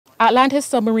Atlantis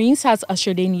Submarines has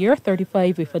ushered in year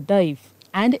 35 with a dive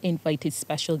and invited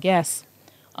special guests.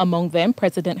 Among them,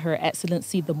 President Her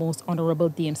Excellency the Most Honorable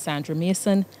Dame Sandra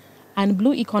Mason and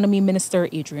Blue Economy Minister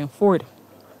Adrian Ford.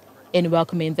 In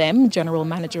welcoming them, General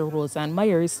Manager Reanne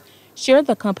Myers shared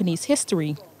the company's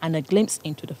history and a glimpse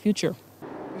into the future.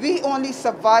 We only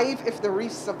survive if the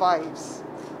reef survives.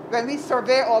 When we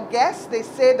survey our guests, they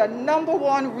say the number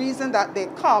one reason that they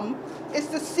come is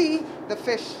to see the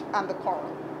fish and the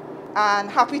coral. And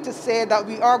happy to say that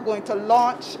we are going to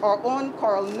launch our own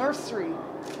coral nursery,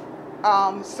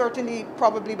 certainly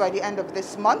probably by the end of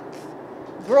this month.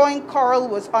 Growing coral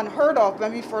was unheard of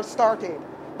when we first started,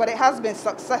 but it has been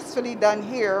successfully done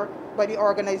here by the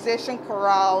organization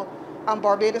Coral and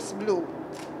Barbados Blue.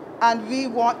 And we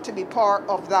want to be part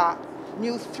of that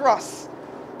new thrust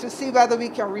to see whether we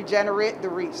can regenerate the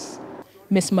reefs.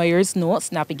 Ms. Myers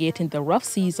notes navigating the rough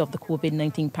seas of the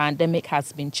COVID-19 pandemic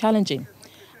has been challenging.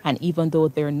 And even though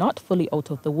they're not fully out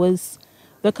of the woods,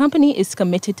 the company is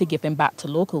committed to giving back to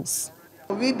locals.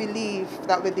 We believe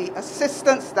that with the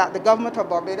assistance that the government of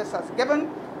Barbados has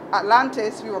given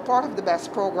Atlantis, we were part of the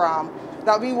BEST program,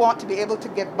 that we want to be able to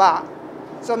give back.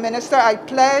 So Minister, I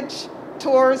pledge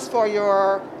tours for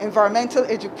your environmental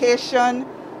education,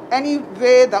 any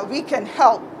way that we can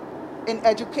help in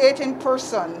educating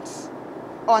persons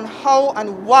on how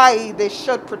and why they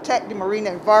should protect the marine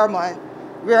environment.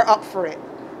 We're up for it.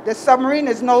 The submarine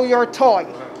is now your toy.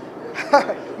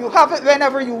 You have it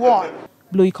whenever you want.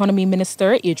 Blue Economy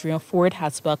Minister Adrian Ford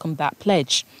has welcomed that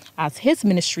pledge, as his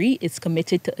ministry is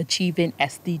committed to achieving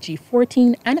SDG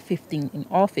 14 and 15 in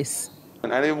office.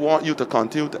 And I want you to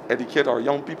continue to educate our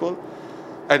young people,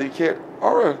 educate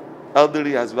our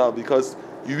elderly as well, because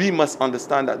we must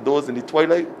understand that those in the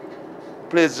twilight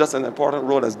plays just an important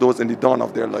role as those in the dawn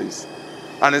of their lives.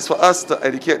 And it's for us to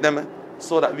educate them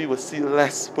so that we will see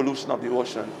less pollution of the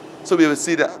ocean. So we will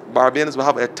see that Barbadians will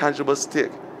have a tangible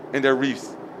stake in their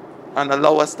reefs and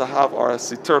allow us to have our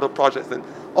sea turtle projects and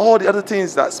all the other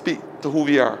things that speak to who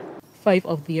we are. 5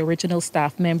 of the original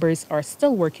staff members are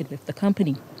still working with the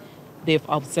company. They've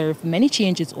observed many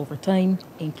changes over time,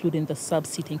 including the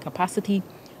sub-seating capacity,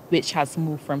 which has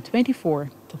moved from 24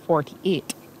 to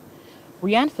 48.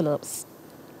 Reanne Phillips,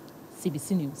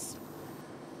 CBC News.